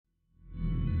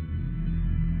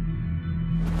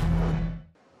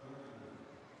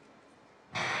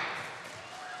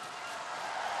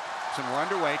and we're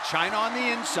underway. China on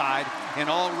the inside in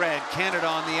all red, Canada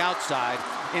on the outside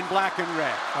in black and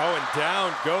red. Oh, and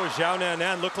down goes Zhao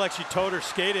Nanan. Looked like she towed her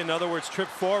skate, in other words,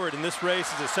 tripped forward, and this race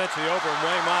is essentially over. And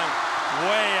Meng Wang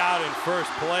way out in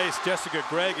first place. Jessica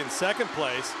Gregg in second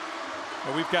place.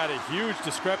 And we've got a huge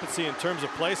discrepancy in terms of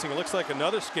placing. It looks like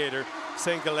another skater,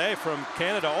 Sengele from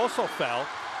Canada, also fell.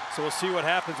 So we'll see what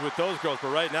happens with those girls.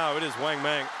 But right now, it is Wang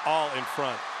Meng all in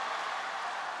front.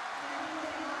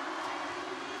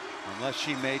 Unless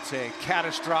she makes a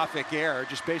catastrophic error,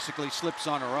 just basically slips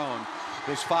on her own.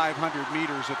 This 500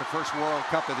 meters at the first World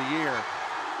Cup of the year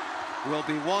will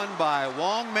be won by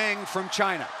Wang Meng from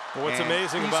China. Well, what's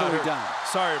amazing about her, done.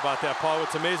 Sorry about that, Paul.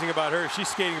 What's amazing about her, she's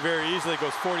skating very easily,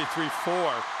 goes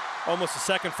 43.4, almost a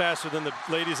second faster than the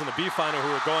ladies in the B final who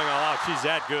are going all out. She's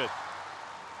that good.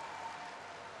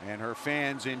 And her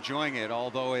fans enjoying it,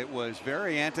 although it was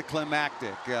very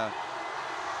anticlimactic.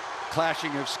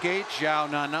 Clashing of skates, Zhao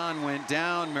Nanan went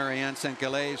down. Marianne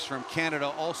Senkelès from Canada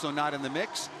also not in the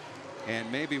mix.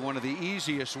 And maybe one of the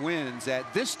easiest wins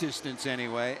at this distance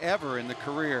anyway, ever in the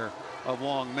career of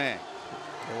Wang Meng.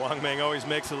 Well, Wang Meng always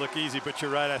makes it look easy, but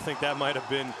you're right. I think that might have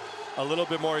been a little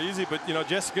bit more easy. But, you know,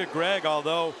 Jessica Gregg,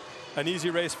 although an easy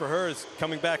race for her, is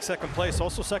coming back second place.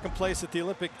 Also second place at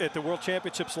the World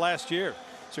Championships last year.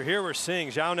 So here we're seeing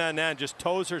Zhao Nanan just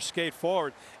toes her skate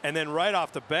forward, and then right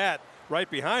off the bat, right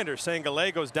behind her,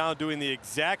 Sengele goes down doing the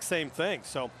exact same thing.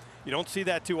 So you don't see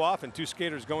that too often, two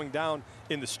skaters going down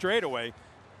in the straightaway.